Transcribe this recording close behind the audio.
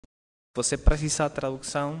Você precisar de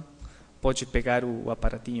tradução, pode pegar o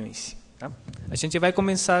aparatinho em si. Tá? A gente vai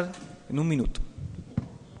começar em 1 minuto.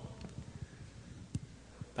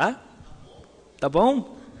 Tá? Tá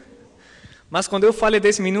bom? Mas quando eu fale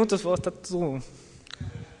 10 minutos,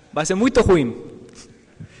 vai ser muito ruim.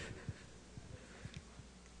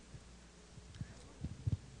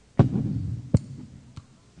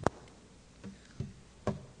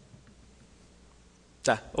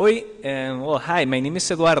 Tá. Oi, hi, my name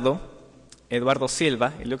is Eduardo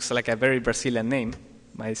Silva. It looks like a very Brazilian name.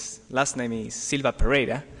 My last name is Silva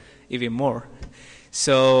Pereira, even more.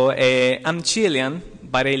 So I'm Chilean,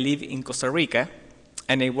 but I live in Costa Rica,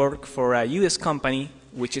 and I work for a US company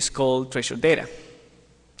which is called Treasure Data.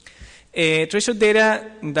 Treasure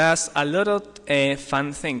Data does a lot of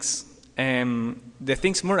fun things. The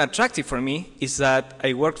things more attractive for me is that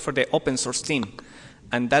I work for the open source team,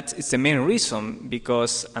 and that is the main reason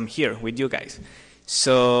because I'm here with you guys.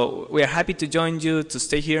 So we are happy to join you to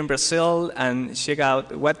stay here in Brazil and check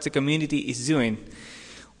out what the community is doing.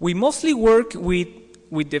 We mostly work with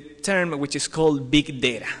the term which is called big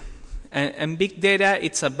data. And big data,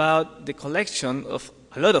 it's about the collection of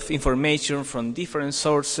a lot of information from different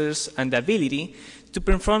sources and the ability to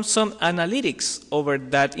perform some analytics over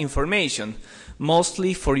that information,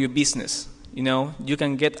 mostly for your business. You know, you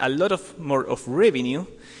can get a lot more of revenue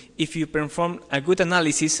if you perform a good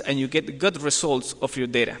analysis and you get good results of your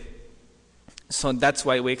data. So that's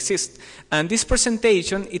why we exist. And this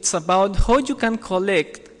presentation, it's about how you can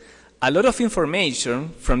collect a lot of information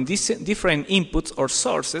from these different inputs or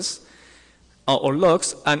sources or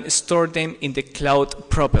logs and store them in the cloud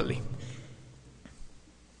properly.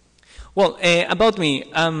 Well, about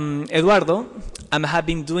me, I'm Eduardo. I have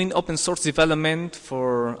been doing open source development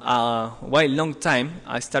for a long time.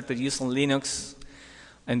 I started using Linux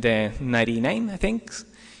in the 99, I think.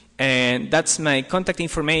 And that's my contact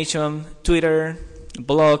information, Twitter,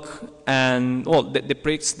 blog, and well, the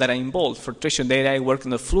projects that I'm involved. For Treasure Data, I work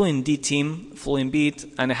on the Fluentd team,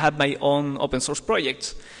 Fluentd, and I have my own open source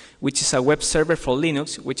project, which is a web server for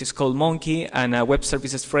Linux, which is called Monkey, and a web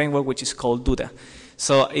services framework, which is called Duda.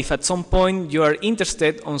 So if at some point you are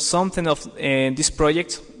interested on something of this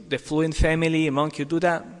project, the Fluent family, Monkey,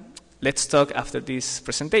 Duda, let's talk after this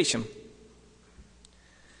presentation.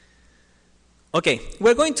 Okay,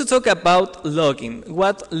 we're going to talk about logging,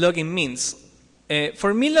 what logging means.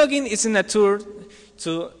 For me, logging is a tool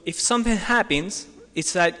to, if something happens,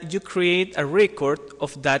 it's that you create a record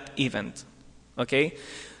of that event, okay?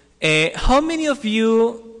 How many of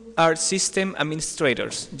you are system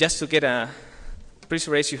administrators? Just to get a, please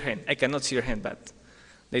raise your hand. I cannot see your hand, but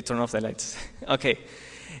they turn off the lights. Okay.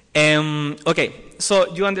 Okay,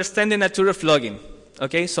 so you understand the nature of logging.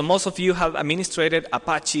 Okay, so most of you have administrated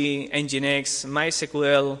Apache, Nginx,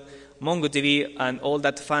 MySQL, MongoDB, and all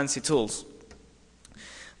that fancy tools.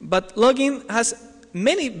 But logging has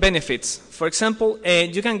many benefits. For example,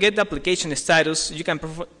 you can get the application status, you can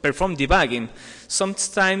perform debugging.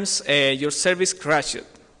 Sometimes your service crashes.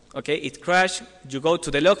 Okay, it crashed, you go to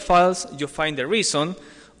the log files, you find the reason,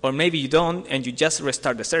 or maybe you don't, and you just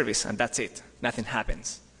restart the service, and that's it. Nothing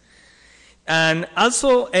happens. And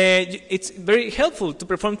also, it's very helpful to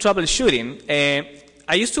perform troubleshooting.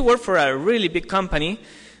 I used to work for a really big company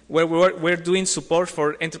where we're doing support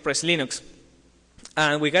for enterprise Linux.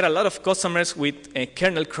 And we got a lot of customers with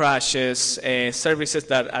kernel crashes, services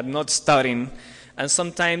that are not starting. And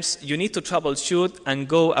sometimes you need to troubleshoot and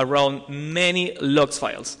go around many logs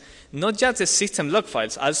files. Not just the system log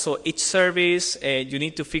files, also each service, you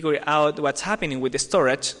need to figure out what's happening with the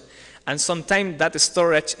storage. And sometimes that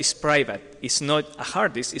storage is private. It's not a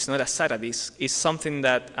hard disk, it's not a SATA disk. It's something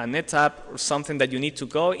that a NetApp or something that you need to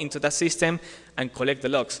go into that system and collect the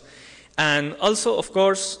logs. And also, of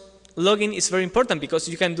course, logging is very important because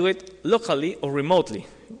you can do it locally or remotely,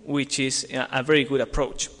 which is a very good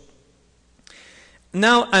approach.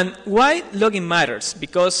 Now, and why logging matters?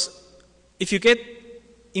 Because if you get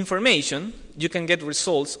information, you can get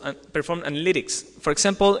results and perform analytics. For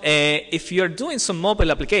example, if you're doing some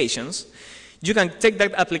mobile applications, you can take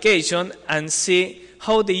that application and see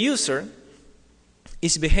how the user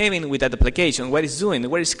is behaving with that application, what it's doing,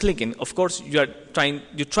 where it's clicking. Of course, you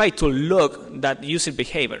try to log that user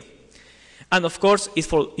behavior. And of course, it's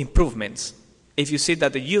for improvements. If you see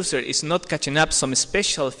that the user is not catching up some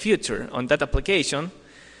special feature on that application,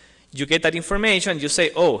 you get that information, you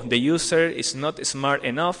say, oh, the user is not smart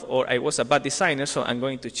enough, or I was a bad designer, so I'm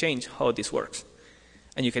going to change how this works.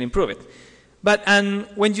 And you can improve it. But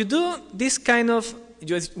when you do this kind of,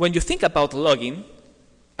 when you think about logging,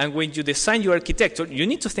 and when you design your architecture, you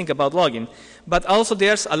need to think about logging. But also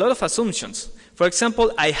there's a lot of assumptions. For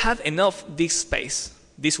example, I have enough disk space.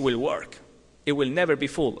 this will work. It will never be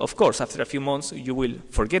full. Of course, after a few months, you will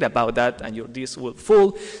forget about that, and your disk will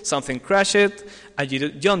full, something crashed, and you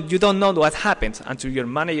don't know what happened until your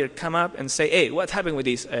manager come up and say, hey, what happened with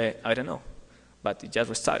this? I don't know, but it just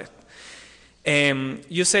restarted.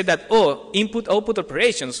 You say that, oh, input-output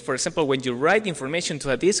operations, for example, when you write information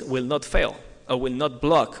to a disk, will not fail, or will not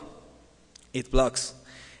block. It blocks.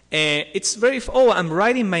 It's very, I'm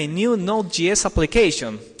writing my new Node.js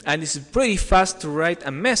application, and it's pretty fast to write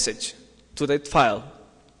a message to that file.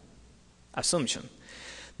 Assumption.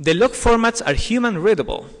 The log formats are human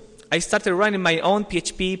readable. I started writing my own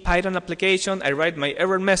PHP, Python application. I write my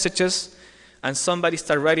error messages, and somebody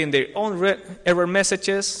started writing their own error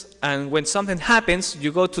messages. And when something happens,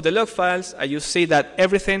 you go to the log files, and you see that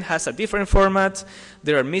everything has a different format,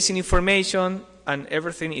 there are missing information, and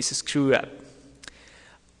everything is screwed up.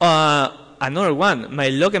 Another one, my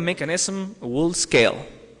logging mechanism will scale.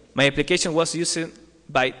 My application was used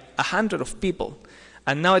by 100 of people,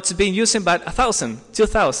 and now it's being used by 1,000,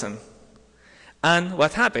 2,000. And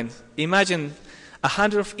what happened? Imagine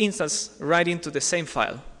 100 of instances writing to the same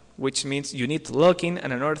file, which means you need logging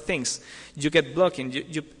and other things. You get blocking,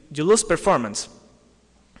 you lose performance.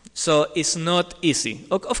 So it's not easy.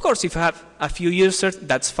 Of course, if you have a few users,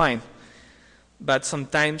 that's fine, but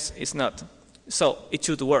sometimes it's not. So it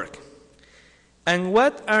should work. And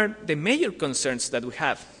what are the major concerns that we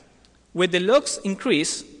have? When the logs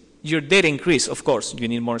increase, your data increase, of course, you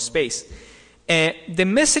need more space. The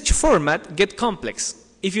message format gets complex.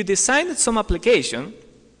 If you design some application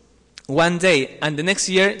one day and the next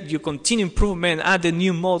year you continue improvement, add the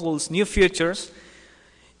new models, new features,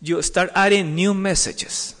 you start adding new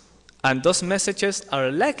messages. And those messages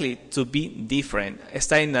are likely to be different,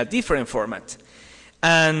 start in a different format.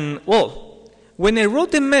 And, well, when I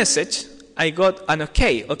wrote the message, I got an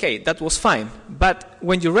okay, that was fine. But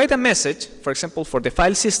when you write a message, for example, for the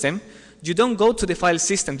file system, you don't go to the file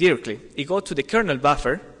system directly. You go to the kernel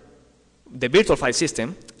buffer, the virtual file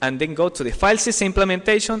system, and then go to the file system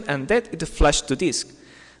implementation, and then it flashes to disk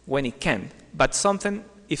when it can. But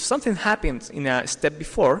if something happens in a step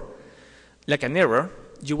before, like an error,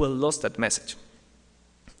 you will lose that message.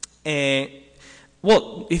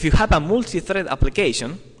 Well, if you have a multi-thread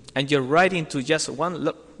application, and you're writing to just one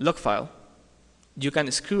log file, you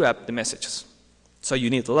can screw up the messages. So you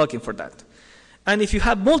need logging for that. And if you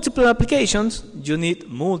have multiple applications, you need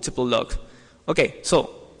multiple logs. Okay, so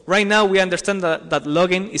right now we understand that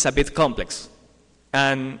logging is a bit complex.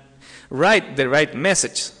 And write the right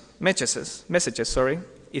messages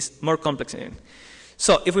is more complex.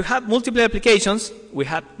 So if we have multiple applications, we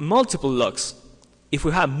have multiple logs. If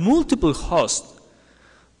we have multiple hosts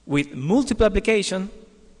with multiple applications,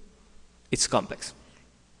 it's complex.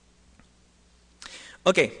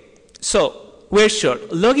 Okay, so we're sure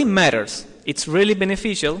logging matters. It's really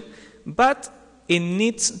beneficial, but it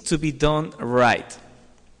needs to be done right.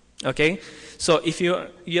 Okay, so if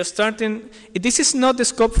you're starting, this is not the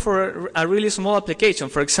scope for a really small application.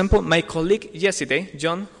 For example, my colleague yesterday,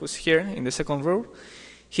 John, who's here in the second row,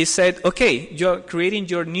 he said, okay, you're creating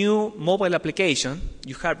your new mobile application,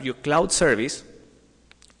 you have your cloud service,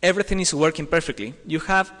 everything is working perfectly. You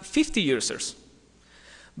have 50 users,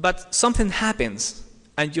 but something happens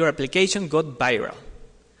and your application got viral.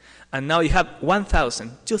 And now you have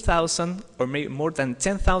 1,000, 2,000, or maybe more than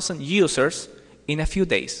 10,000 users in a few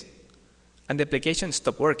days. And the application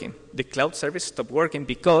stopped working. The cloud service stopped working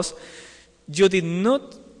because you did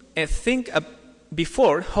not think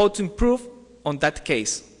before how to improve on that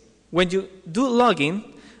case. When you do logging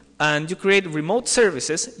and you create remote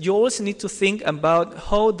services, you always need to think about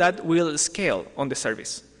how that will scale on the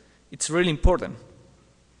service. It's really important.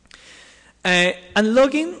 And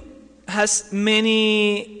logging has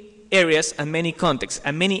many areas and many contexts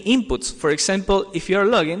and many inputs. For example, if you're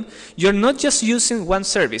logging, you're not just using one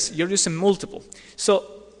service, you're using multiple. So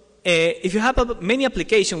if you have many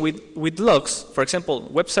applications with logs, for example,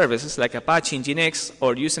 web services like Apache, Nginx,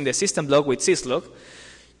 or using the system log with syslog,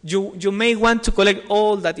 you may want to collect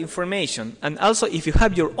all that information. And also, if you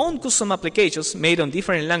have your own custom applications made on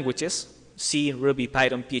different languages, C, Ruby,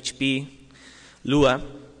 Python, PHP, Lua,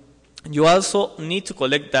 you also need to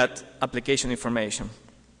collect that application information.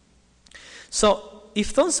 So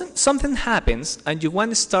if something happens and you want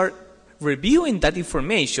to start reviewing that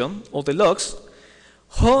information, or the logs,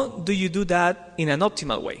 how do you do that in an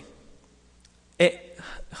optimal way?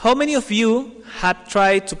 How many of you have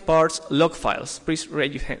tried to parse log files? Please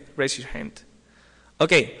raise your hand.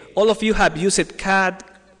 Okay, all of you have used cat,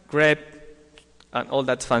 grep, and all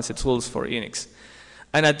that fancy tools for Unix.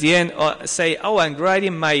 And at the end, say, oh, I'm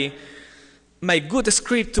writing my good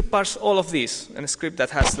script to parse all of this, and a script that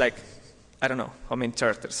has like I don't know how many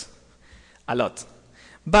characters, a lot.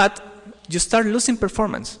 But you start losing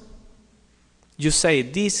performance. You say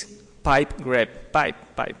this pipe, grep,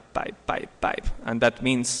 pipe, pipe, pipe, pipe, pipe, and that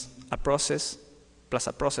means a process plus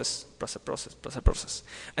a process plus a process plus a process.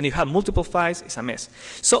 And if you have multiple files, it's a mess.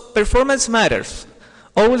 So performance matters.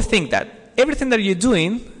 Always think that everything that you're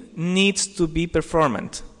doing needs to be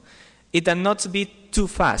performant. It does not be too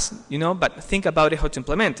fast, you know, but think about it, how to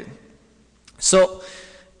implement it. So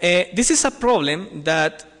this is a problem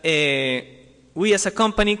that we as a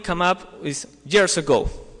company come up with years ago,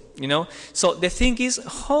 you know. So the thing is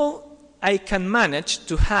how I can manage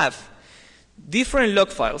to have different log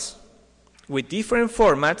files with different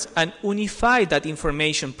formats and unify that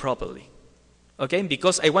information properly. Okay,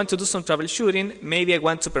 because I want to do some troubleshooting, maybe I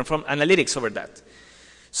want to perform analytics over that.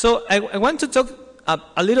 So I want to talk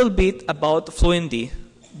a little bit about Fluentd.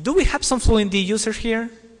 Do we have some Fluentd users here?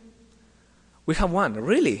 We have one,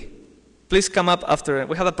 really? Please come up after,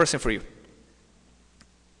 we have a person for you.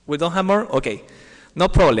 We don't have more? Okay, no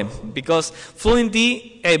problem, because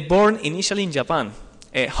Fluentd born initially in Japan.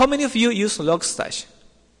 How many of you use Logstash?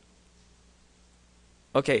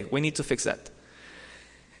 Okay, we need to fix that.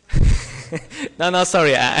 No,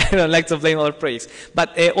 sorry, I don't like to blame other projects.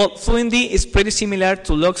 But well, Fluentd is pretty similar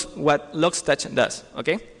to what Logstash does,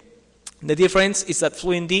 okay? The difference is that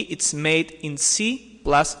Fluentd is made in C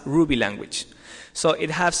plus Ruby language. So it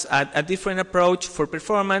has a different approach for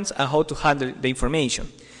performance and how to handle the information.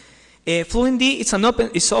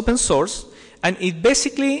 Fluentd is open source, and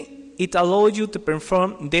it allows you to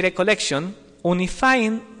perform data collection,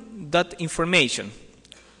 unifying that information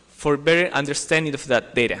for better understanding of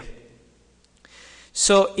that data.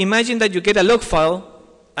 So imagine that you get a log file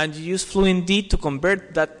and you use Fluentd to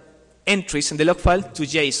convert that entries in the log file to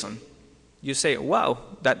JSON. You say, wow,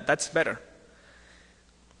 that's better.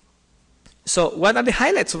 So what are the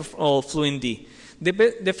highlights of Fluentd?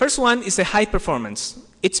 The first one is the high performance.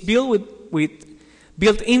 It's built with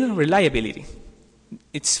built-in reliability.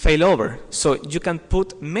 It's failover, so you can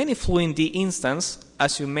put many Fluentd instances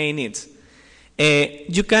as you may need.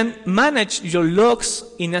 You can manage your logs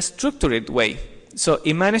in a structured way. So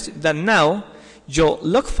imagine that now your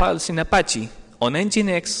log files in Apache on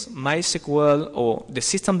Nginx, MySQL, or the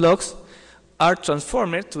system logs are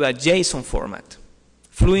transformed to a JSON format.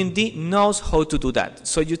 Fluentd knows how to do that.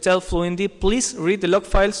 So you tell Fluentd, please read the log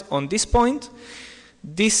files on this point.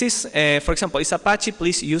 This is, for example, it's Apache,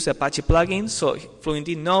 please use the Apache plugin. So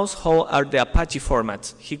Fluentd knows how are the Apache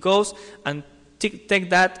formats. He goes and take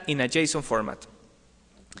that in a JSON format.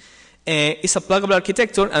 It's a pluggable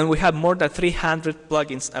architecture, and we have more than 300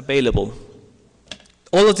 plugins available.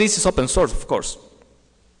 All of this is open source, of course.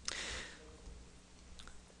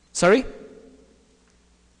 Sorry?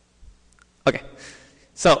 Okay.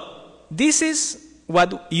 So this is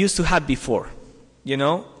what we used to have before. You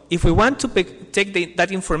know, if we want to take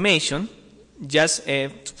that information just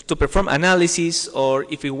to perform analysis, or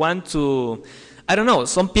if we want to, I don't know,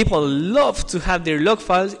 some people love to have their log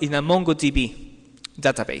files in a MongoDB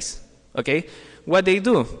database. Okay, what they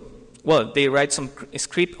do? Well, they write some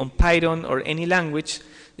script on Python or any language,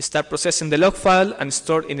 start processing the log file and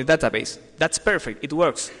store it in the database. That's perfect, it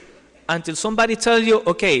works. Until somebody tells you,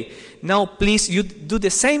 okay, now please you do the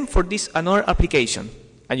same for this another application.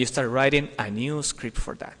 And you start writing a new script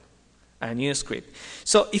for that. A new script.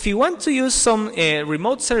 So if you want to use some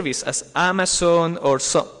remote service as Amazon or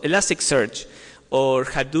Elasticsearch or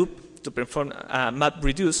Hadoop to perform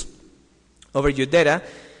MapReduce over your data,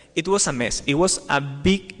 it was a mess. It was a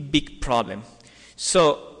big problem.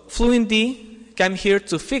 So Fluentd came here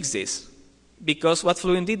to fix this, because what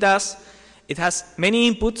Fluentd does, it has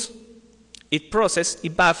many inputs, it processes,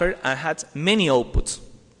 it buffers, and has many outputs.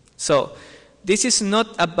 So this is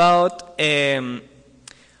not about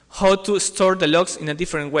how to store the logs in a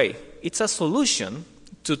different way. It's a solution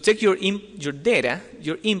to take your data,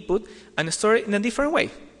 your input, and store it in a different way.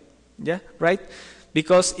 Yeah, right?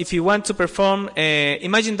 Because if you want to perform,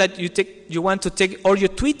 imagine that you want to take all your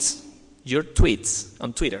tweets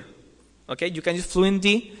on Twitter. Okay, you can use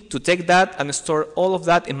Fluentd to take that and store all of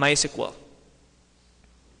that in MySQL.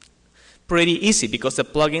 Pretty easy because the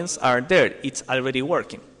plugins are there. It's already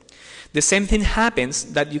working. The same thing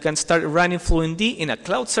happens that you can start running Fluentd in a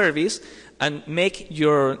cloud service and make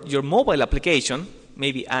your mobile application,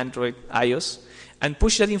 maybe Android, iOS, and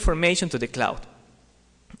push that information to the cloud.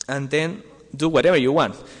 And then do whatever you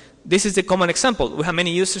want. This is the common example. We have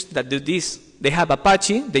many users that do this. They have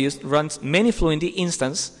Apache, they run many Fluentd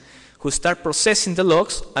instances who start processing the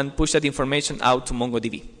logs and push that information out to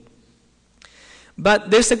MongoDB.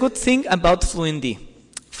 But there's a good thing about Fluentd.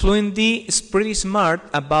 Fluentd is pretty smart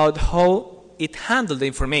about how it handles the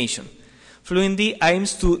information. Fluentd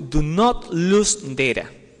aims to do not lose data.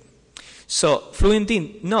 So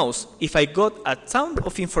Fluentd knows if I got a ton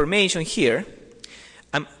of information here,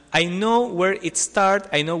 I know where it starts,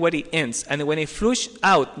 I know where it ends. And when I flush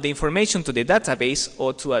out the information to the database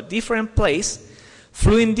or to a different place,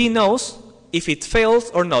 Fluentd knows if it fails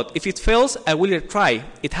or not. If it fails, I will retry.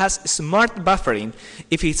 It has smart buffering.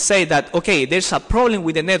 If it says that, okay, there's a problem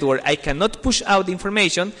with the network, I cannot push out the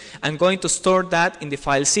information, I'm going to store that in the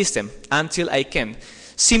file system until I can.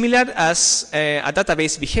 Similar as a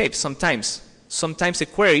database behaves sometimes. Sometimes a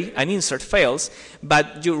query, an insert fails,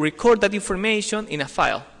 but you record that information in a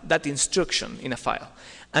file, that instruction in a file.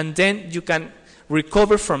 And then you can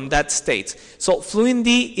recover from that state. So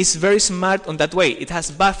Fluentd is very smart on that way. It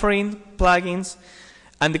has buffering, plugins,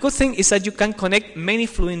 and the good thing is that you can connect many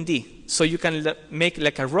Fluentd. So you can make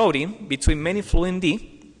like a routing between many Fluentd,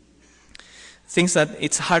 things that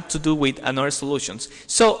it's hard to do with other solutions.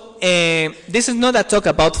 So this is not a talk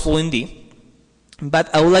about Fluentd,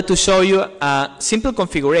 but I would like to show you a simple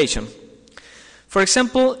configuration. For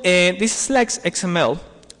example, this is like XML,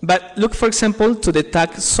 but look, for example, to the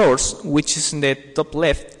tag source, which is in the top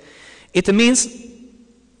left. It means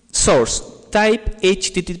source, type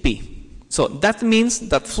HTTP. So that means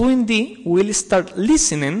that Fluentd will start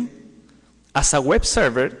listening as a web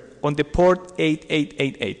server on the port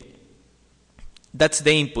 8888. That's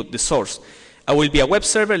the input, the source. I will be a web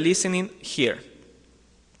server listening here.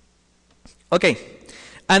 Okay,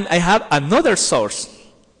 and I have another source,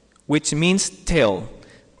 which means tail.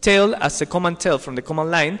 Tail, as the command tail from the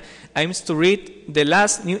command line, aims to read the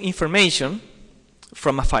last new information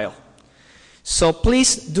from a file. So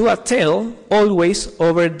please do a tail always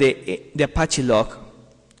over the Apache log.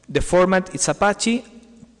 The format is Apache,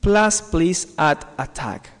 plus please add a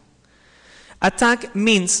tag. A tag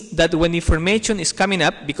means that when information is coming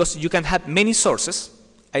up, because you can have many sources,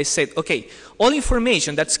 I said, okay, all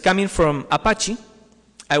information that's coming from Apache,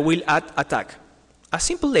 I will add a tag. A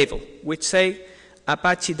simple label, which say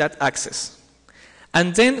apache.access.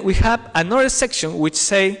 And then we have another section which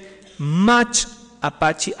say match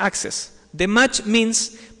Apache access. The match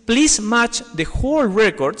means please match the whole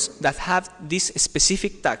records that have this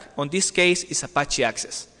specific tag. On this case, is Apache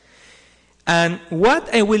access. And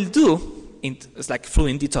what I will do, it's like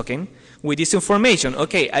Fluentd talking, with this information,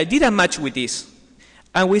 okay, I did a match with this.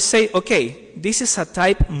 And we say, okay, this is a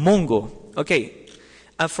type Mongo. Okay,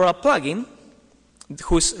 and for a plugin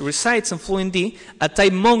who resides in Fluentd, a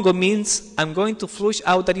type Mongo means I'm going to flush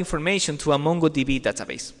out that information to a MongoDB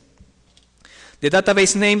database. The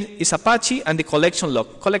database name is Apache and the collection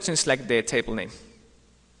log. Collection is like the table name.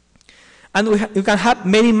 And you can have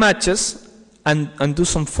many matches and do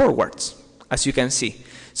some forwards, as you can see.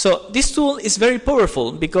 So this tool is very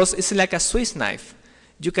powerful because it's like a Swiss knife.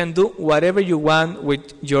 You can do whatever you want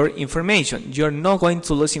with your information. You're not going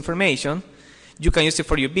to lose information. You can use it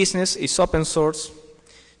for your business. It's open source.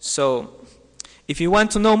 So if you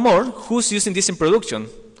want to know more, who's using this in production?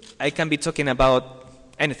 I can be talking about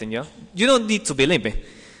anything, yeah? You don't need to believe me.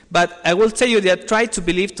 But I will tell you that try to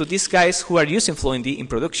believe to these guys who are using Fluentd in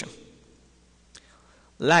production.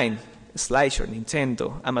 Line, Slideshare,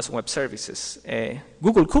 Nintendo, Amazon Web Services,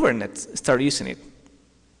 Google Kubernetes start using it.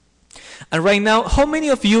 And right now, how many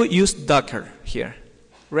of you use Docker here?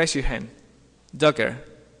 Raise your hand. Docker.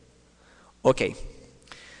 Okay.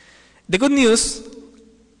 The good news,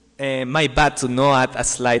 my bad to not add a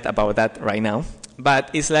slide about that right now,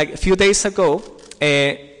 but it's like a few days ago,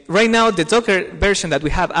 right now the Docker version that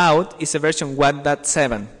we have out is a version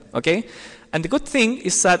 1.7, okay? And the good thing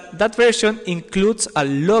is that that version includes a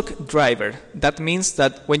log driver. That means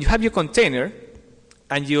that when you have your container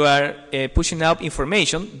and you are pushing out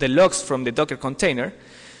information, the logs from the Docker container,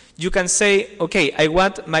 you can say, okay, I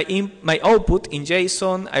want my output in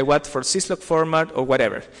JSON, I want for syslog format or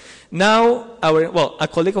whatever. Now, a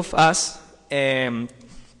colleague of us,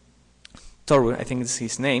 Toru, I think is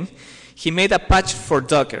his name, he made a patch for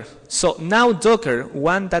Docker. So now Docker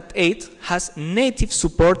 1.8 has native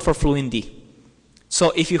support for Fluentd.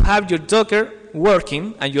 So if you have your Docker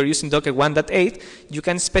working and you're using Docker 1.8, you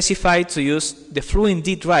can specify to use the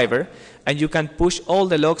Fluentd driver and you can push all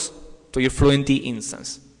the logs to your Fluentd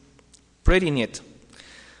instance. Pretty neat.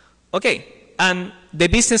 Okay, and the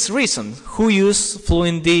business reason, who use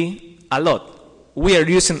Fluentd a lot? We are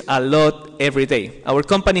using a lot every day. Our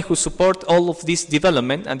company who support all of this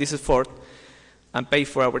development and this effort and pay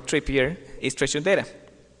for our trip here is Treasure Data.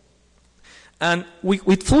 And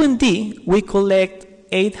with Fluentd, we collect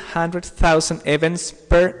 800,000 events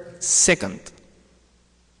per second,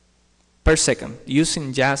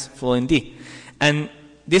 using just Fluentd. And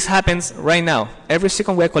This happens right now. Every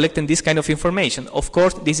second we are collecting this kind of information. Of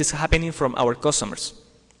course, this is happening from our customers.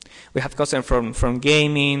 We have customers from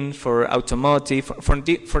gaming, for automotive,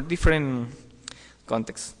 for different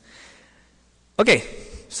contexts. Okay,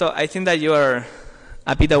 so I think that you are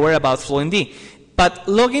a bit aware about Fluentd. But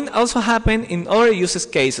logging also happens in other use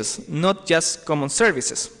cases, not just common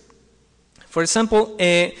services. For example,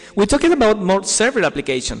 we're talking about more server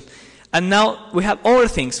application. And now we have other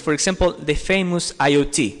things. For example, the famous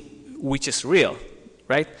IoT, which is real,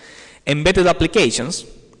 right? Embedded applications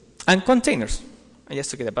and containers. I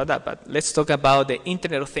just talked about that, but let's talk about the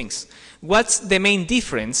Internet of Things. What's the main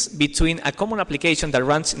difference between a common application that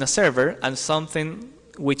runs in a server and something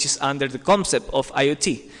which is under the concept of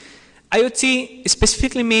IoT? IoT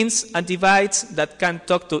specifically means a device that can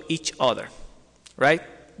talk to each other, right?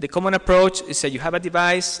 The common approach is that you have a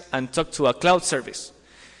device and talk to a cloud service.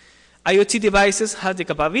 IoT devices have the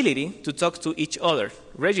capability to talk to each other,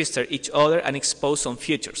 register each other, and expose some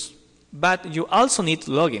features. But you also need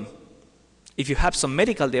logging. If you have some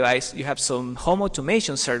medical device, you have some home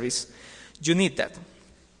automation service, you need that.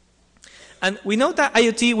 And we know that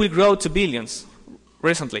IoT will grow to billions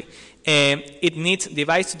recently. It needs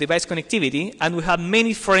device-to-device connectivity, and we have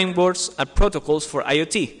many frameworks and protocols for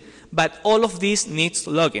IoT. But all of this needs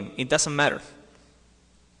logging. It doesn't matter.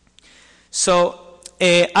 So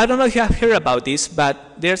I don't know if you have heard about this,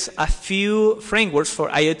 but there's a few frameworks for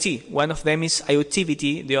IoT. One of them is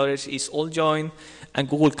IoTivity, the other is AllJoin, and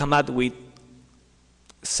Google came out with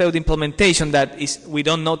pseudo implementation that is, we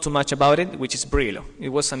don't know too much about it, which is Brillo. It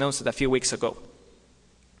was announced a few weeks ago.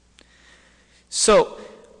 So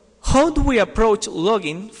how do we approach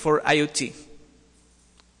logging for IoT?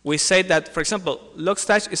 We say that, for example,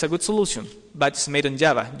 Logstash is a good solution, but it's made on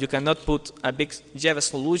Java. You cannot put a big Java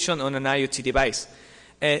solution on an IoT device.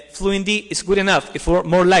 Fluentd is good enough if we're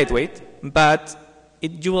more lightweight, but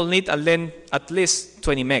you will need at least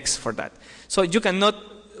 20 megs for that. So you cannot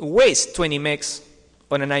waste 20 megs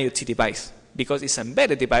on an IoT device because it's an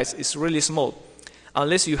embedded device, it's really small,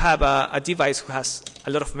 unless you have a device who has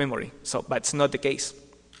a lot of memory. So, but it's not the case.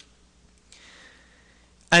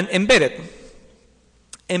 And embedded.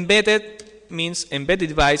 Embedded means embedded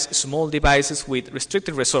device, small devices with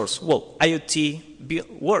restricted resource. Well,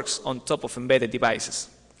 IoT works on top of embedded devices.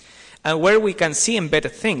 And where we can see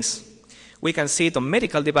embedded things, we can see it on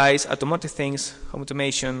medical device, automotive things, home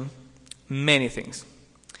automation, many things.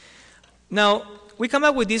 Now, we come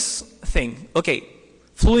up with this thing. Okay,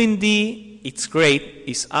 Fluentd, it's great,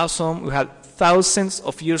 it's awesome. We have thousands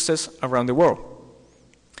of users around the world.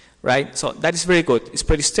 Right? So that is very good. It's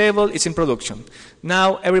pretty stable. It's in production.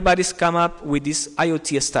 Now everybody's come up with this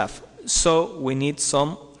IoT stuff. So we need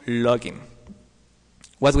some logging.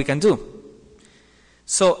 What we can do?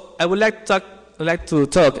 So I would like to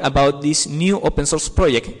talk about this new open source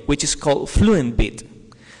project, which is called Fluentd.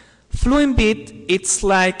 Fluentd, it's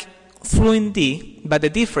like Fluentd, but the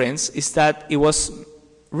difference is that it was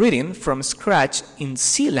written from scratch in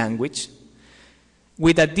C language,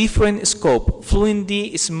 with a different scope.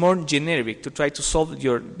 Fluentd is more generic to try to solve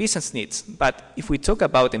your business needs. But if we talk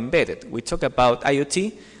about embedded, we talk about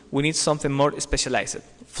IoT, we need something more specialized.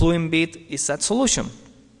 Fluentd is that solution.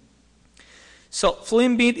 So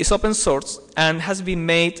Fluentd is open source and has been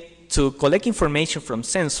made to collect information from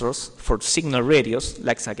sensors for signal radios,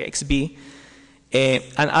 like XB,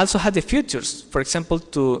 and also have the features, for example,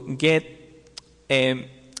 to get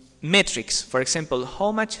metrics, for example,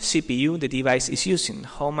 how much CPU the device is using,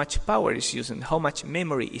 how much power is using, how much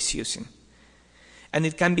memory is using. And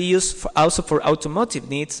it can be used also for automotive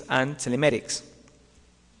needs and telematics.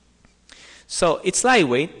 So it's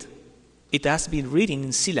lightweight, it has been written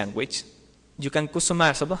in C language, you can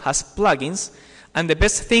customize it, has plugins, and the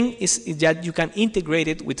best thing is that you can integrate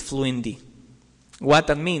it with Fluentd. What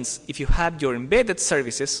that means, if you have your embedded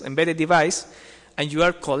services, embedded device, and you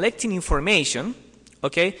are collecting information,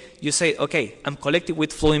 okay, you say, okay, I'm collecting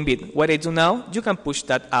with Fluentd. What I do now, you can push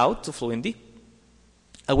that out to Fluentd.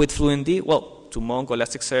 And with Fluentd, well, to Mongo,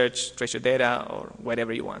 Elasticsearch, Treasure Data, or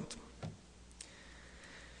whatever you want.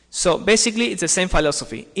 So basically, it's the same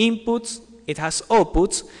philosophy. Inputs, it has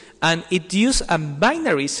outputs, and it uses a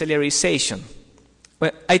binary serialization.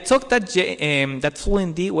 Well, I talked that that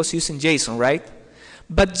Fluentd was using JSON, right?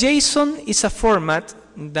 But JSON is a format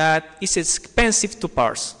that is expensive to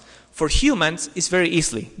parse. For humans, it's very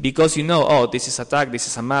easy because you know, oh, this is a tag, this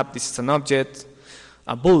is a map, this is an object,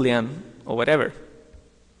 a Boolean, or whatever.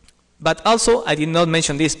 But also, I did not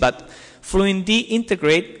mention this, but Fluentd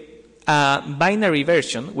integrate a binary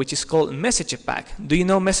version, which is called message pack. Do you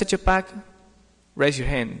know message pack? Raise your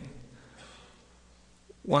hand.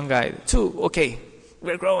 One guy, two, okay,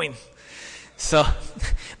 we're growing. So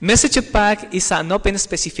message pack is an open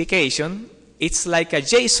specification. It's like a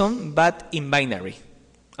JSON, but in binary.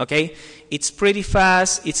 Okay? It's pretty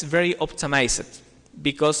fast. It's very optimized.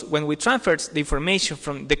 Because when we transfer the information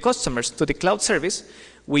from the customers to the cloud service,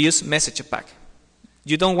 we use message pack.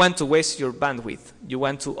 You don't want to waste your bandwidth. You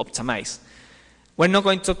want to optimize. We're not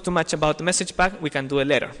going to talk too much about the message pack. We can do it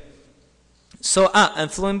later. So, and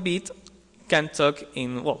Fluentd can talk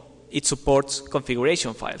in, well, it supports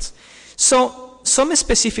configuration files. So, some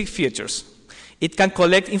specific features. It can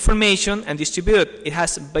collect information and distribute it. It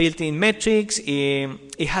has built-in metrics.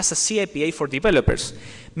 It has a CAPA for developers.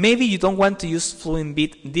 Maybe you don't want to use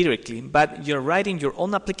Fluentd directly, but you're writing your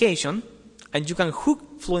own application, and you can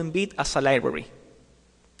hook Fluentd as a library.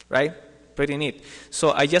 Right? Pretty neat.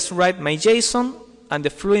 So I just write my JSON, and the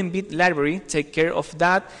Fluentd library take care of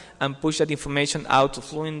that and push that information out to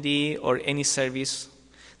Fluentd or any service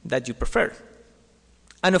that you prefer.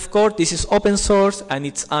 And of course, this is open source, and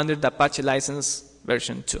it's under the Apache license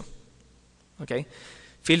version 2. Okay?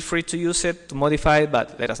 Feel free to use it, to modify it,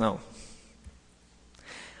 but let us know.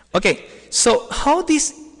 Okay, so how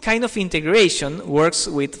this kind of integration works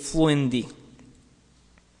with Fluentd?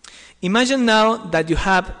 Imagine now that you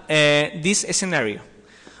have this scenario.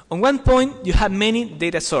 On one point, you have many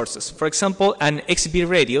data sources. For example, an XB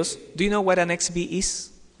radios. Do you know what an XB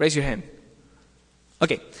is? Raise your hand.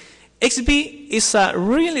 Okay. XB is a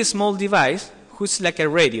really small device who's like a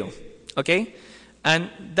radio. Okay? And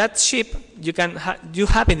that chip, you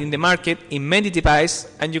have it in the market in many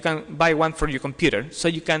devices, and you can buy one for your computer. So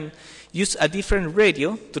you can use a different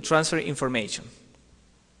radio to transfer information.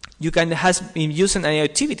 You can use an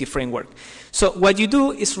activity framework. So what you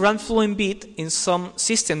do is run Fluentd in some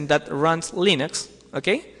system that runs Linux,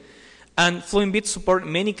 okay? And Fluentd supports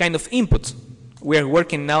many kind of inputs. We are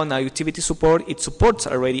working now on activity support. It supports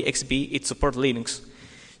already XB. It supports Linux.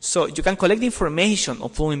 So you can collect information on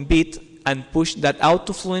Fluentd and push that out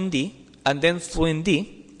to Fluentd, and then Fluentd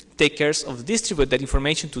take care of distribute that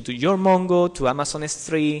information to your Mongo, to Amazon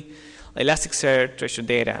S3, Elasticsearch, Treasure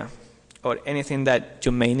Data, or anything that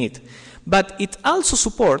you may need. But it also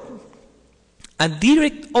supports a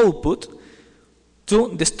direct output to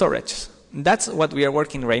the storage. That's what we are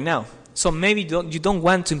working right now. So maybe you don't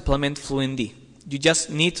want to implement Fluentd. You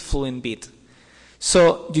just need Fluentd.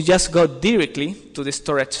 So you just go directly to the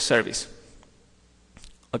storage service.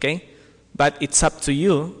 Okay? But it's up to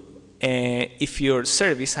you if your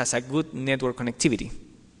service has a good network connectivity.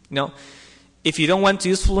 No? If you don't want to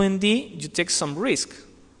use Fluentd, you take some risk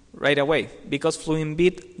right away, because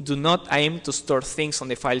Fluentd do not aim to store things on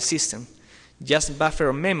the file system. Just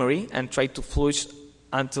buffer memory and try to flush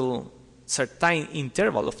until certain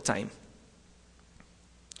interval of time.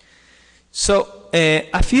 So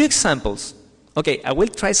a few examples. Okay, I will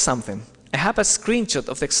try something. I have a screenshot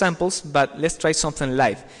of the examples, but let's try something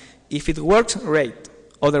live. If it works, great.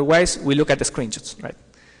 Otherwise, we look at the screenshots, right?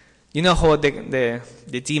 You know how the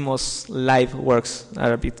demos live works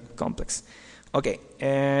are a bit complex. Okay,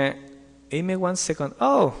 give me 1 second.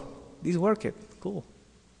 Oh, this worked. Cool.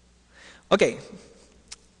 Okay,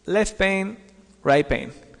 left pane, right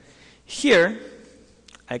pane. Here,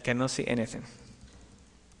 I cannot see anything.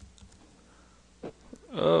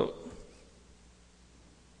 Oh.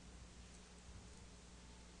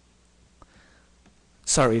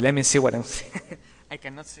 Sorry, let me see what I'm seeing. I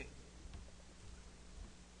cannot see.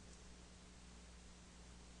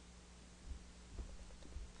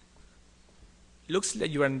 Looks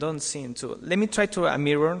like you are done seeing too. Let me try to a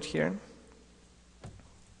mirror here.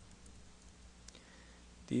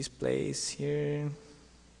 This place here.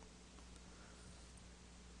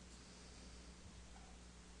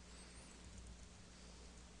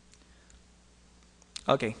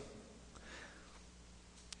 Okay.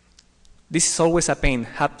 This is always a pain.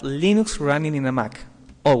 Have Linux running in a Mac.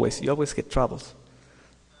 Always. You always get troubles.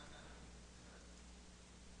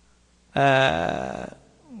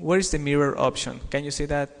 Where is the mirror option? Can you see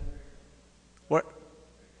that? Where?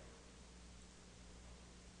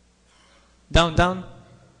 Down, down.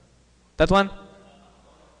 That one?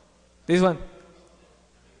 This one?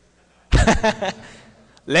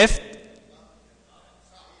 Left?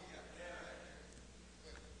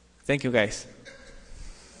 Thank you, guys.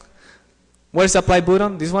 Where's the apply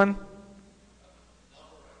button? This one?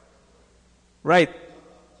 Right.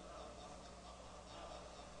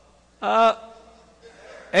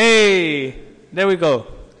 Hey, there we go.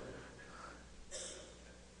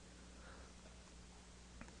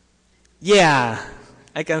 Yeah,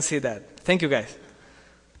 I can see that. Thank you, guys.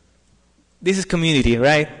 This is community,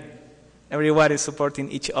 right? Everyone is supporting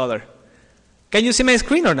each other. Can you see my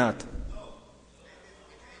screen or not?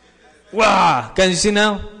 Wow, can you see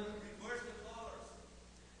now?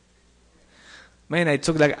 Man, I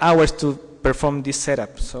took like hours to perform this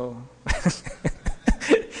setup, so.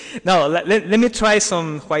 Now, let me try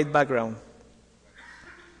some white background.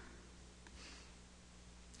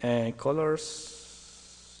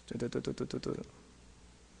 Colors.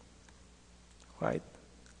 White.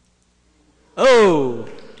 Oh!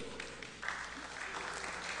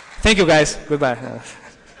 Thank you, guys. Goodbye.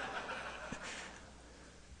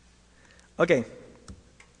 Okay.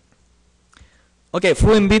 Okay,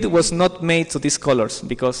 Fluentd was not made to these colors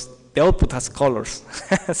because the output has colors.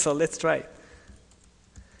 So let's try it.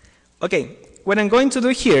 Okay, what I'm going to do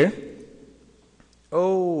here,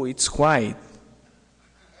 oh, it's white.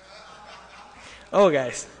 Oh,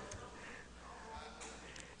 guys.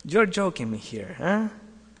 You're joking me here, huh?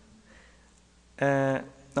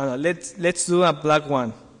 No, let's do a black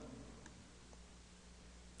one.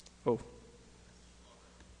 Oh.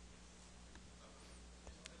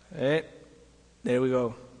 There we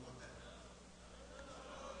go.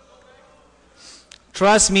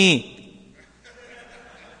 Trust me.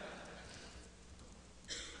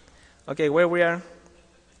 Okay, where we are?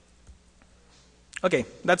 Okay,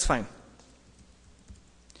 that's fine.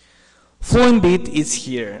 Fluentd is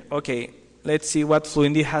here. Okay, let's see what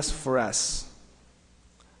Fluentd has for us.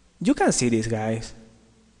 You can see this, guys.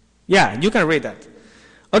 Yeah, you can read that.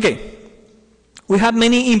 Okay. We have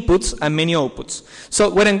many inputs and many outputs. So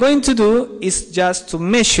what I'm going to do is just to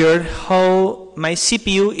measure how my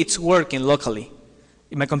CPU is working locally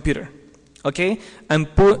in my computer. Okay?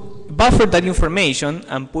 And buffer that information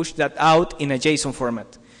and push that out in a JSON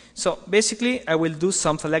format. So basically, I will do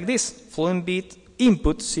something like this. Fluentd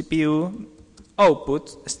input, CPU,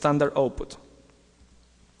 output, standard output.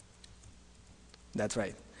 That's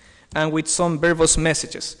right. And with some verbose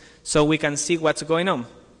messages, so we can see what's going on.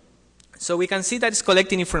 So we can see that it's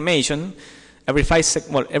collecting information every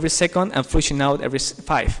every second and flushing out every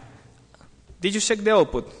 5. Did you check the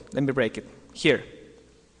output? Let me break it. Here.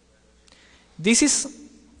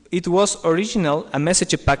 It was original a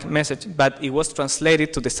message pack message, but it was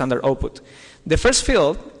translated to the standard output. The first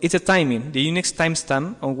field is the timing, the Unix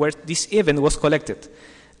timestamp on where this event was collected.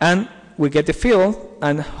 And we get the field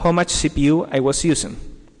and how much CPU I was using.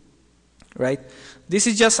 Right? This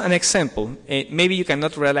is just an example. Maybe you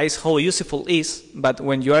cannot realize how useful it is, but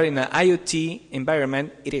when you are in an IoT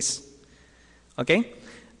environment, it is. Okay?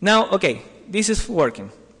 Now, okay, this is working.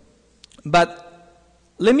 But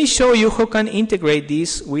let me show you how can integrate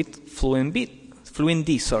this with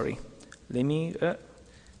Fluentd, sorry. Let me...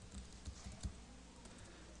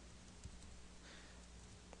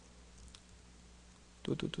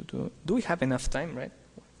 Do we have enough time, right?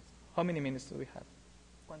 How many minutes do we have?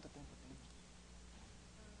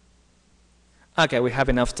 Okay, we have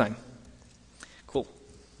enough time. Cool.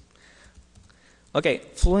 Okay,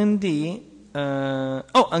 Fluentd.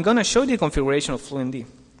 Oh, I'm going to show the configuration of Fluentd.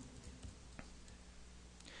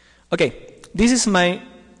 Okay, this is my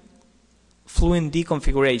Fluentd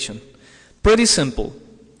configuration. Pretty simple.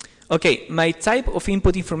 Okay, my type of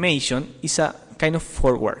input information is a kind of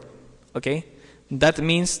forward. Okay, that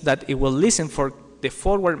means that it will listen for the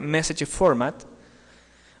forward message format,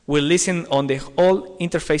 will listen on the whole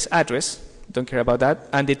interface address, don't care about that,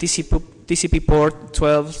 and the TCP port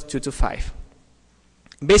 12225.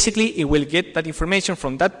 Basically, it will get that information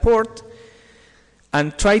from that port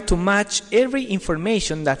and try to match every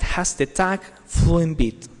information that has the tag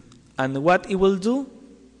Fluentd. And what it will do,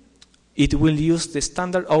 it will use the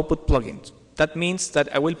standard output plugin. That means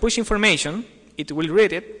that I will push information, it will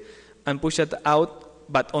read it, and push it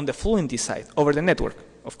out, but on the Fluentd side, over the network,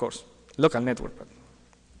 of course, local network.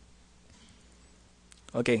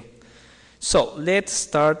 Okay. So let's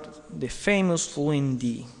start the famous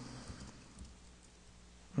Fluentd.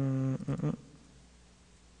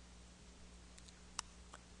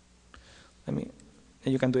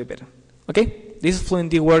 You can do it better. Okay, this is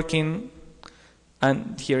Fluentd working,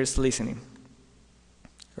 and here is listening.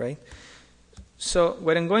 Right? So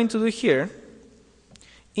what I'm going to do here,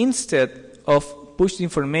 instead of push the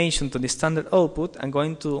information to the standard output, I'm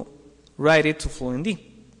going to write it to Fluentd.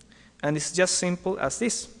 And it's just simple as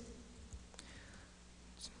this.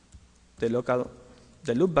 The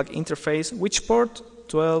loopback interface, which port?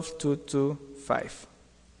 12225.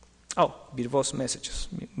 Oh, verbose messages.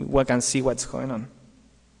 We can see what's going on.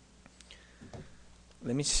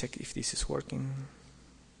 Let me check if this is working.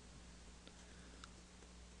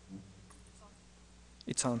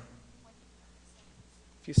 It's on.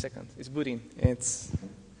 A few seconds. It's booting. It's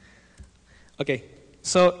okay.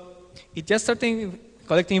 So it just started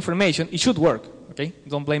collecting information. It should work. Okay,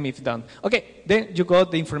 don't blame me if it's done. Okay, then you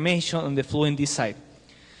got the information on the Fluentd side.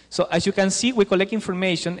 So as you can see, we collect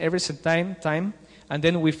information every certain time, and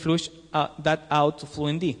then we flush that out to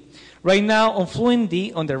Fluentd. Right now on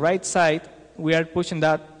Fluentd, on the right side, we are pushing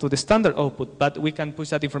that to the standard output, but we can push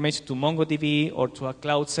that information to MongoDB or to a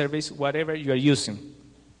cloud service, whatever you are using.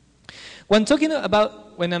 When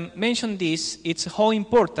I mention this, it's how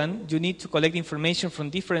important you need to collect information from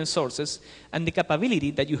different sources and the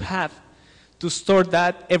capability that you have to store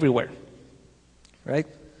that everywhere, right?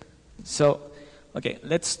 So, okay,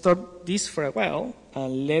 let's stop this for a while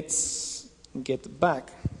and let's get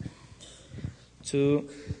back to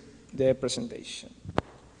the presentation.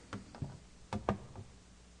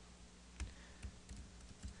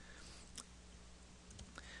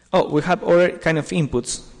 Oh, we have other kind of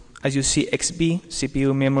inputs. As you see, XB,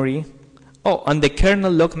 CPU, memory. Oh, and the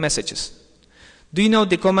kernel log messages. Do you know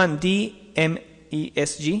the command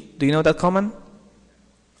dmesg? Do you know that command?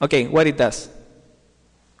 Okay, what it does?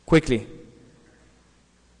 Quickly.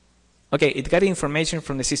 Okay, it got information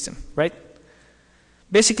from the system, right?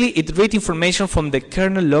 Basically, it reads information from the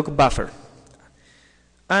kernel log buffer.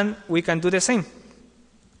 And we can do the same.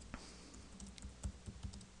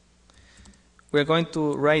 We're going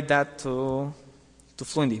to write that to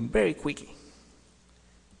Fluentd very quickly.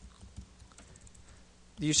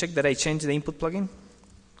 Do you check that I changed the input plugin?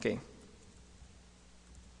 Okay.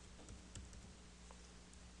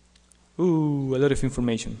 Ooh, a lot of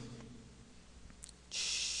information.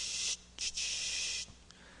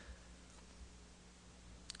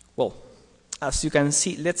 Well, as you can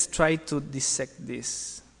see, let's try to dissect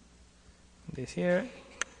this here.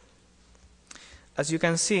 As you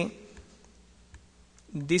can see,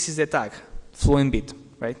 this is the tag, Fluentd,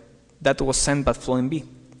 right? That was sent by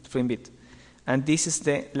Fluentd. And this is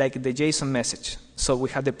the JSON message. So we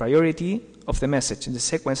have the priority of the message, the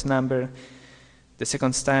sequence number, the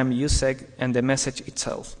sequence time, USEC, and the message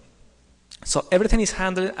itself. So everything is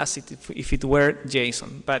handled as if it were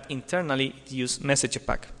JSON, but internally it uses message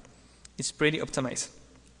pack. It's pretty optimized.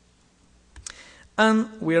 And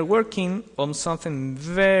we are working on something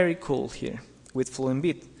very cool here with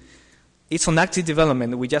Fluentd. It's on active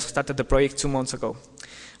development. We just started the project 2 months ago.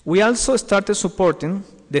 We also started supporting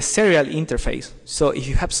the serial interface. So if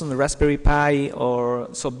you have some Raspberry Pi or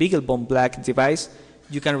BeagleBone Black device,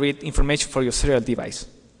 you can read information for your serial device.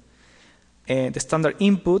 The standard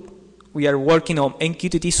input, we are working on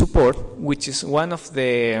MQTT support, which is one of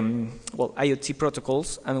the IoT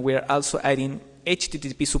protocols, and we are also adding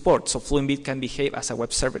HTTP support, so Fluentd can behave as a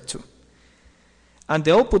web server too. And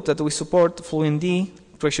the output that we support, Fluentd,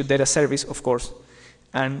 Treasure Data Service, of course,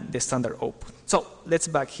 and the standard output. So let's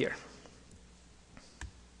back here.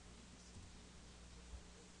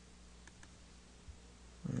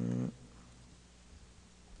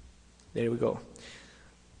 There we go.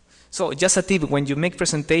 So just a tip, when you make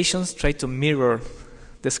presentations, try to mirror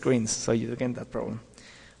the screens so you don't get that problem.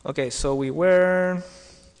 Okay, so we were,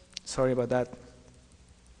 sorry about that.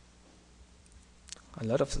 A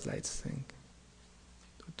lot of slides, I think.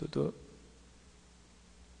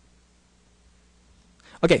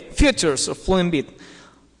 Okay, features of Fluentd.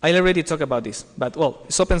 I already talked about this, but well,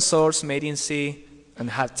 it's open source, made in C, and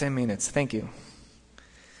have 10 minutes. Thank you.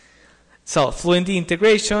 So Fluentd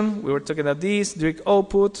integration, we were talking about this, direct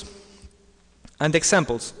output, and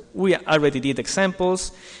examples. We already did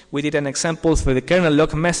examples. We did an example for the kernel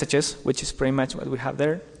log messages, which is pretty much what we have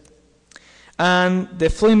there. And the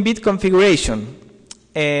Fluentd configuration.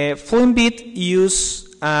 Fluentd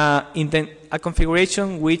uses a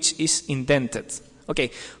configuration which is indented.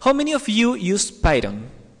 Okay, how many of you use Python?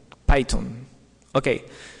 Okay,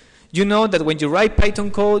 you know that when you write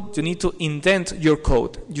Python code, you need to indent your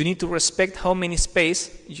code. You need to respect how many space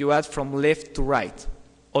you add from left to right.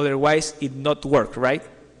 Otherwise, it not work, right?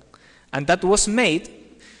 And that was made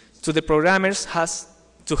to the programmers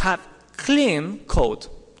to have clean code.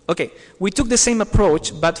 Okay, we took the same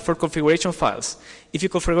approach, but for configuration files. If your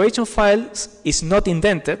configuration file is not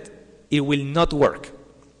indented, it will not work.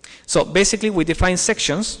 So basically, we define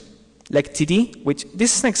sections like TD, which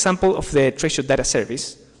this is an example of the Treasure Data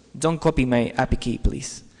Service. Don't copy my API key,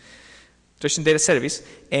 please. Treasure Data Service.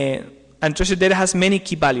 And Treasure Data has many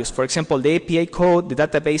key values. For example, the API code, the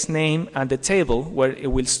database name, and the table where it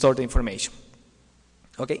will store the information.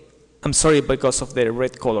 Okay? I'm sorry because of the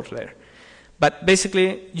red color there. But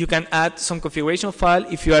basically, you can add some configuration file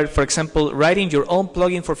if you are, for example, writing your own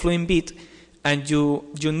plugin for Fluentd, and you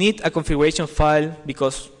need a configuration file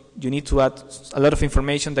because you need to add a lot of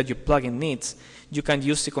information that your plugin needs. You can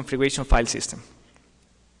use the configuration file system.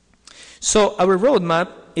 So our roadmap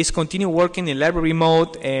is continue working in library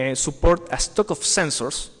mode, support a stock of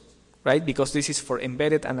sensors, right? Because this is for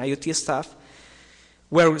embedded and IoT stuff.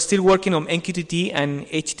 We're still working on MQTT and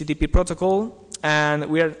HTTP protocol, and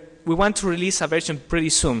we are we want to release a version pretty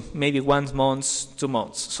soon, maybe 1 month, 2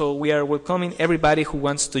 months. So we are welcoming everybody who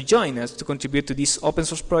wants to join us to contribute to this open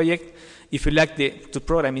source project. If you like to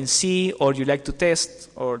program in C, or you like to test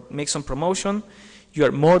or make some promotion, you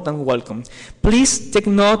are more than welcome. Please take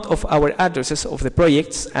note of our addresses of the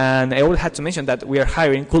projects, and I always had to mention that we are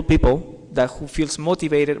hiring cool people who feels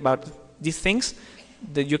motivated about these things,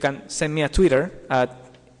 that you can send me a Twitter at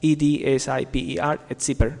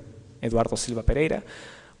EDSIPER, Eduardo Silva Pereira,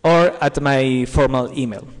 or at my formal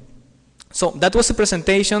email. So that was the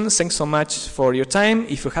presentation. Thanks so much for your time.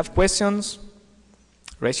 If you have questions,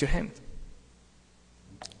 raise your hand.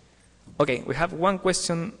 Okay, we have one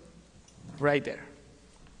question right there.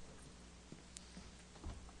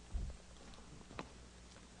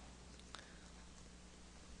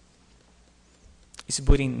 It's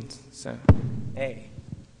booting, so, hey.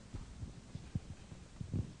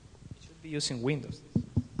 It should be using Windows.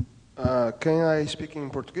 Can I speak in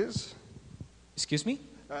português? Excuse me?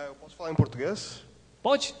 Eu posso falar em português?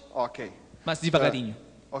 Pode, Ok. mas devagarinho.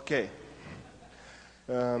 Ok.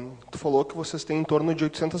 Tu falou que vocês têm em torno de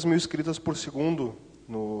 800 mil escritas por segundo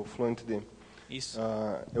no Fluentd. Isso.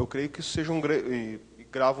 Eu creio que isso seja e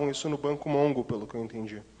gravam isso no banco Mongo, pelo que eu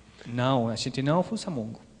entendi. Não, a gente não usa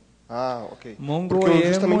Mongo. Ah, ok. Mongo porque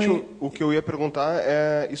justamente o que eu ia perguntar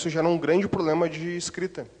é, isso gera um grande problema de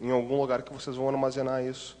escrita em algum lugar que vocês vão armazenar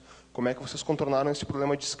isso. Como é que vocês contornaram esse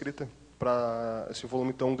problema de escrita para esse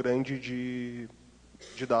volume tão grande de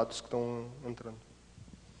dados que estão entrando?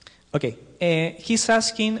 Okay, he's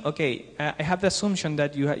asking, okay, I have the assumption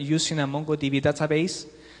that you are using a MongoDB database,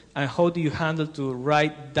 and how do you handle to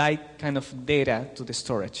write that kind of data to the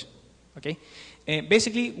storage? Okay,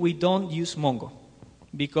 basically we don't use Mongo,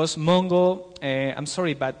 because Mongo, I'm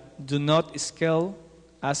sorry, but do not scale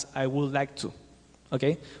as I would like to.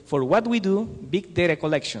 Okay, for what we do, big data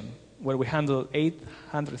collection, where we handle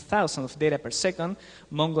 800,000 of data per second,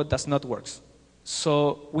 Mongo does not work.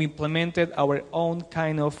 So we implemented our own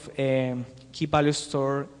kind of key value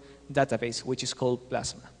store database, which is called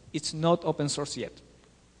Plasma. It's not open source yet.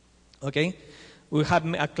 Okay, we have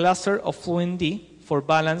a cluster of Fluentd for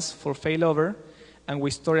balance, for failover, and we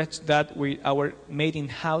storage that with our made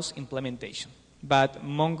in-house implementation. But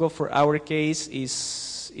Mongo, for our case,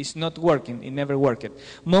 is not working. It never worked.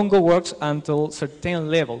 Mongo works until certain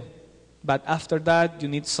level, but after that you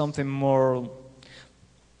need something more,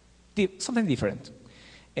 something different.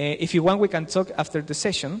 If you want, we can talk after the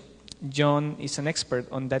session. John is an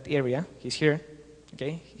expert on that area. He's here.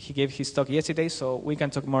 Okay, he gave his talk yesterday, so we can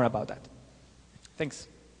talk more about that. Thanks.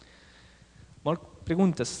 More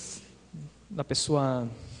perguntas da pessoa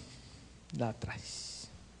lá atrás.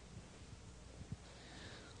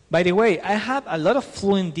 By the way, I have a lot of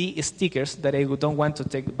Fluentd stickers that I don't want to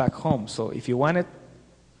take back home. So if you want it,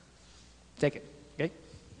 take it. Okay?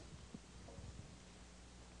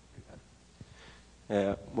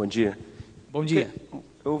 Bom dia. Bom dia.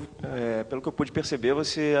 Pelo que eu pude perceber,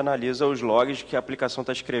 você analisa os logs que a aplicação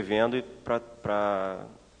está escrevendo para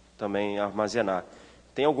também armazenar.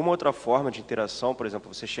 Tem alguma outra forma de interação, por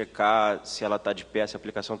exemplo, você checar se ela está de pé, se a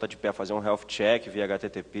aplicação está de pé, fazer um health check via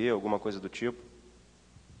HTTP, alguma coisa do tipo?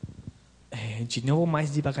 De novo,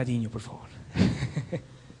 mais devagarinho, por favor.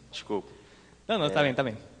 Desculpa. Não, tá bem, tá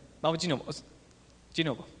bem. Vamos de novo. De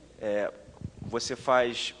novo. Você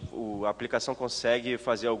faz, a aplicação consegue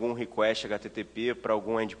fazer algum request HTTP para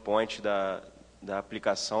algum endpoint da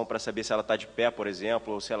aplicação para saber se ela está de pé, por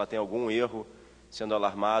exemplo, ou se ela tem algum erro sendo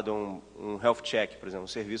alarmado, um health check, por exemplo, um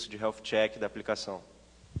serviço de health check da aplicação.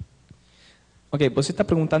 Ok, você está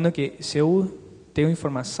perguntando que se eu tenho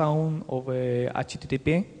informação sobre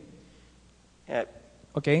HTTP?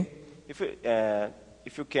 Ok.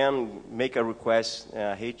 If you can make a request,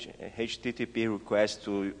 HTTP request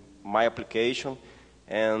to my application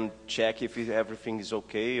and check if everything is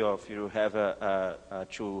okay, or if you have a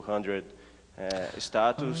 200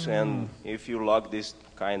 status, and if you log this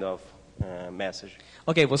kind of message.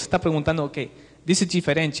 Ok, você está perguntando, ok, isso é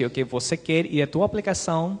diferente, ok, você quer ir à tua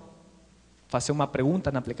aplicação, fazer uma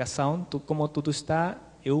pergunta na aplicação, como tudo está,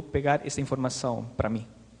 eu pegar essa informação para mim.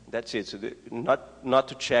 That's it. So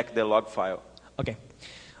not to check the log file. Okay.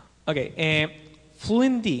 Okay.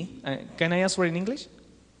 Fluentd. Can I answer in English?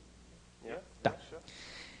 Yeah. Sure.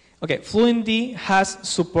 Okay. Fluentd has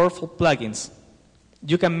support for plugins.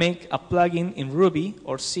 You can make a plugin in Ruby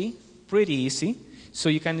or C pretty easy. So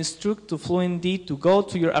you can instruct to Fluentd to go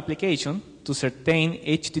to your application to certain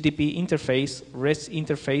HTTP interface, REST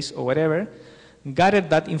interface, or whatever, gather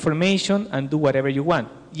that information and do whatever you want.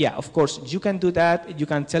 Yeah, of course, you can do that. You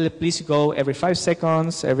can tell it, please go every 5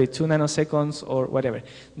 seconds, every 2 nanoseconds, or whatever.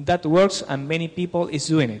 That works, and many people is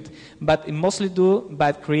doing it. But it mostly do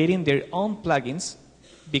by creating their own plugins,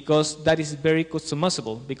 because that is very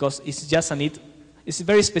customizable, because it's just a need, it's a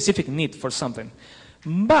very specific need for something.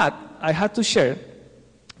 But I had to share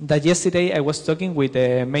that yesterday I was talking with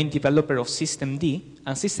the main developer of Systemd,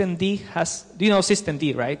 and Systemd has, do you know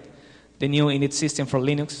Systemd, right? The new init system for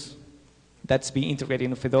Linux that's being integrated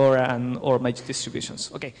in Fedora and or major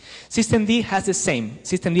distributions. Okay, Systemd has the same.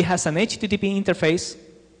 Systemd has an HTTP interface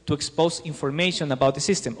to expose information about the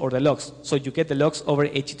system or the logs. So you get the logs over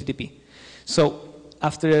HTTP. So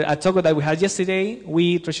after a talk that we had yesterday,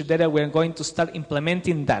 we, Treasure Data, we're going to start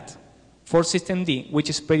implementing that for Systemd, which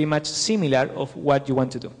is pretty much similar of what you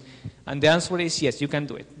want to do. And the answer is yes, you can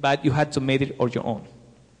do it, but you had to make it on your own.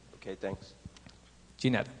 Okay, thanks. De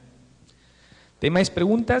nada. Tem mais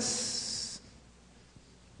perguntas?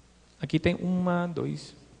 Aqui tem 1,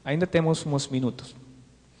 2. Ainda temos uns minutos.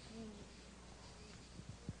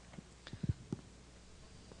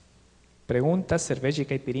 Perguntas, cerveja e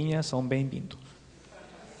caipirinha são bem-vindos.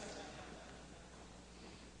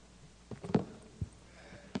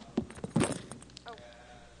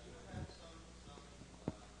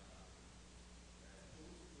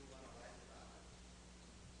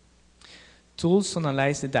 Tools to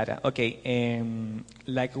analyze the data. Okay,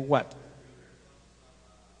 like what?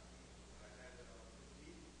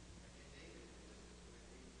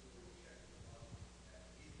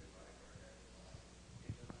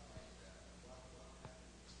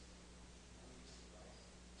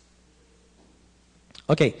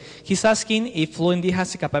 Okay, he's asking if Fluentd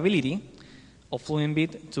has the capability of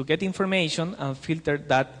Fluentd to get information and filter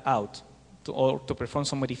that out, or to perform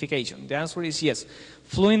some modification. The answer is yes.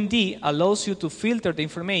 Fluentd allows you to filter the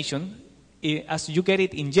information as you get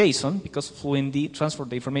it in JSON, because Fluentd transfers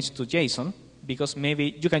the information to JSON, because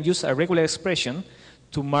maybe you can use a regular expression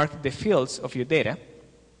to mark the fields of your data.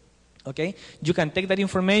 Okay, you can take that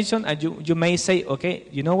information and you may say, okay,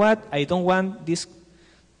 you know what, I don't want these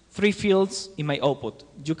 3 fields in my output.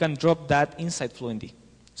 You can drop that inside Fluentd.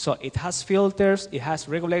 So it has filters, it has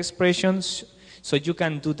regular expressions, so you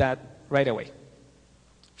can do that right away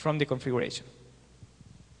from the configuration.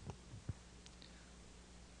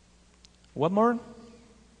 One more?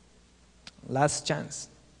 Last chance.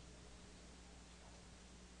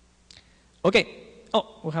 Okay.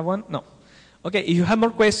 Oh, we have one? No. Okay, if you have more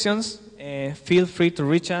questions, feel free to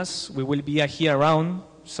reach us. We will be here around,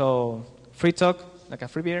 so free talk, like a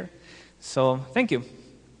free beer. So thank you.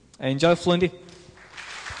 I enjoy Fluentd.